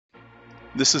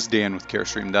This is Dan with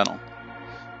Carestream Dental.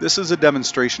 This is a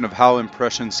demonstration of how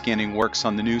impression scanning works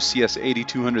on the new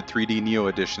CS8200 3D Neo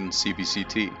Edition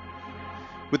CBCT.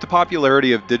 With the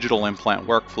popularity of digital implant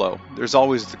workflow, there's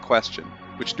always the question,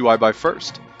 which do I buy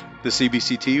first, the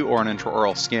CBCT or an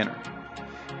intraoral scanner?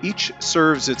 Each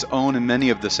serves its own and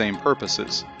many of the same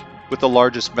purposes, with the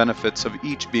largest benefits of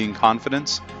each being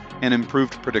confidence and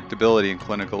improved predictability and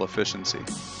clinical efficiency.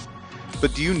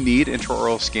 But do you need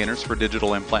intraoral scanners for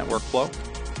digital implant workflow?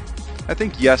 I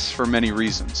think yes, for many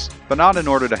reasons, but not in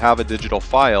order to have a digital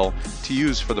file to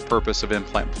use for the purpose of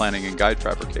implant planning and guide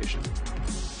fabrication.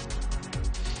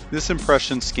 This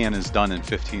impression scan is done in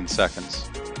 15 seconds.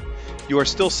 You are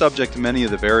still subject to many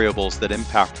of the variables that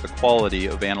impact the quality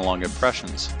of analog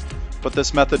impressions, but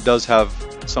this method does have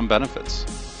some benefits.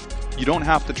 You don't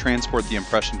have to transport the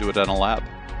impression to a dental lab.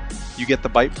 You get the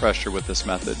bite pressure with this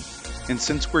method, and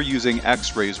since we're using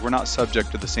X-rays, we're not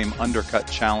subject to the same undercut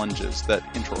challenges that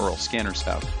intraoral scanners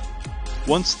have.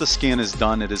 Once the scan is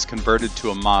done, it is converted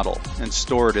to a model and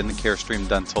stored in the Carestream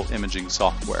Dental imaging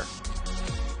software.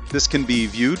 This can be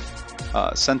viewed,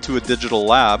 sent to a digital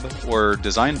lab or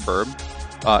design firm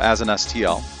as an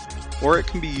STL, or it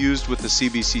can be used with the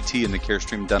CBCT in the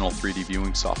Carestream Dental 3D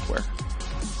viewing software.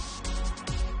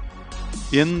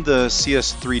 In the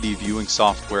CS3D viewing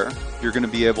software, you're going to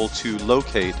be able to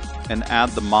locate and add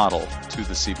the model to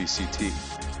the CBCT.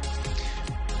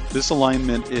 This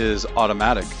alignment is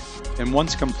automatic, and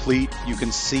once complete, you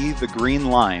can see the green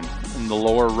line in the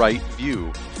lower right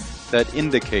view that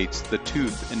indicates the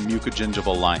tooth and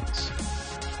mucogingival lines.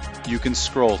 You can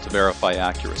scroll to verify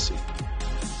accuracy.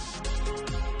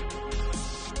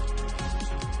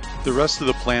 The rest of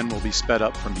the plan will be sped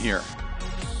up from here.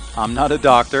 I'm not a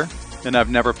doctor, and I've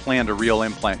never planned a real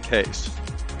implant case,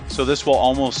 so this will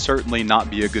almost certainly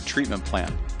not be a good treatment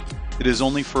plan. It is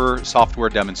only for software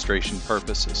demonstration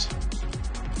purposes.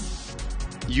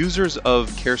 Users of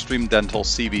Carestream Dental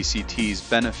CBCTs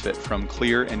benefit from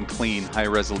clear and clean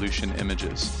high-resolution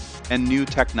images and new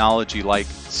technology like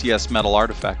CS metal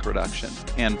artifact reduction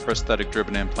and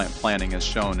prosthetic-driven implant planning as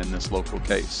shown in this local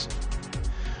case.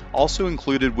 Also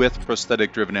included with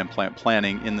prosthetic-driven implant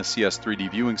planning in the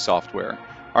CS3D viewing software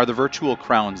are the virtual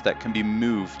crowns that can be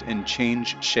moved and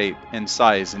change shape and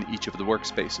size in each of the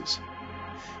workspaces.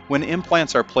 When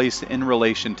implants are placed in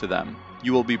relation to them,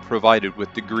 you will be provided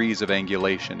with degrees of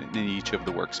angulation in each of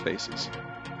the workspaces.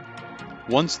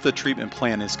 Once the treatment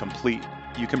plan is complete,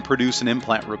 you can produce an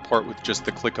implant report with just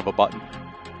the click of a button.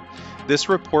 This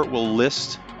report will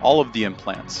list all of the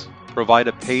implants, provide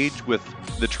a page with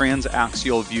the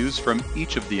transaxial views from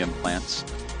each of the implants,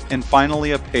 and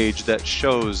finally a page that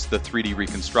shows the 3D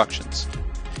reconstructions,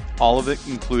 all of it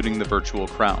including the virtual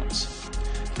crowns.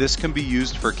 This can be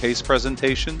used for case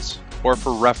presentations or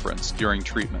for reference during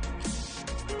treatment.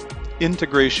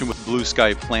 Integration with Blue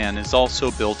Sky Plan is also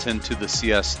built into the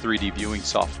CS 3D viewing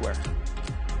software.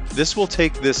 This will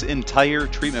take this entire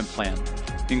treatment plan,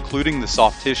 including the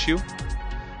soft tissue,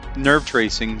 nerve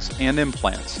tracings, and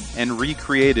implants, and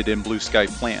recreate it in Blue Sky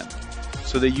Plan,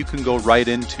 so that you can go right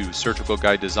into surgical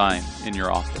guide design in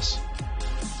your office.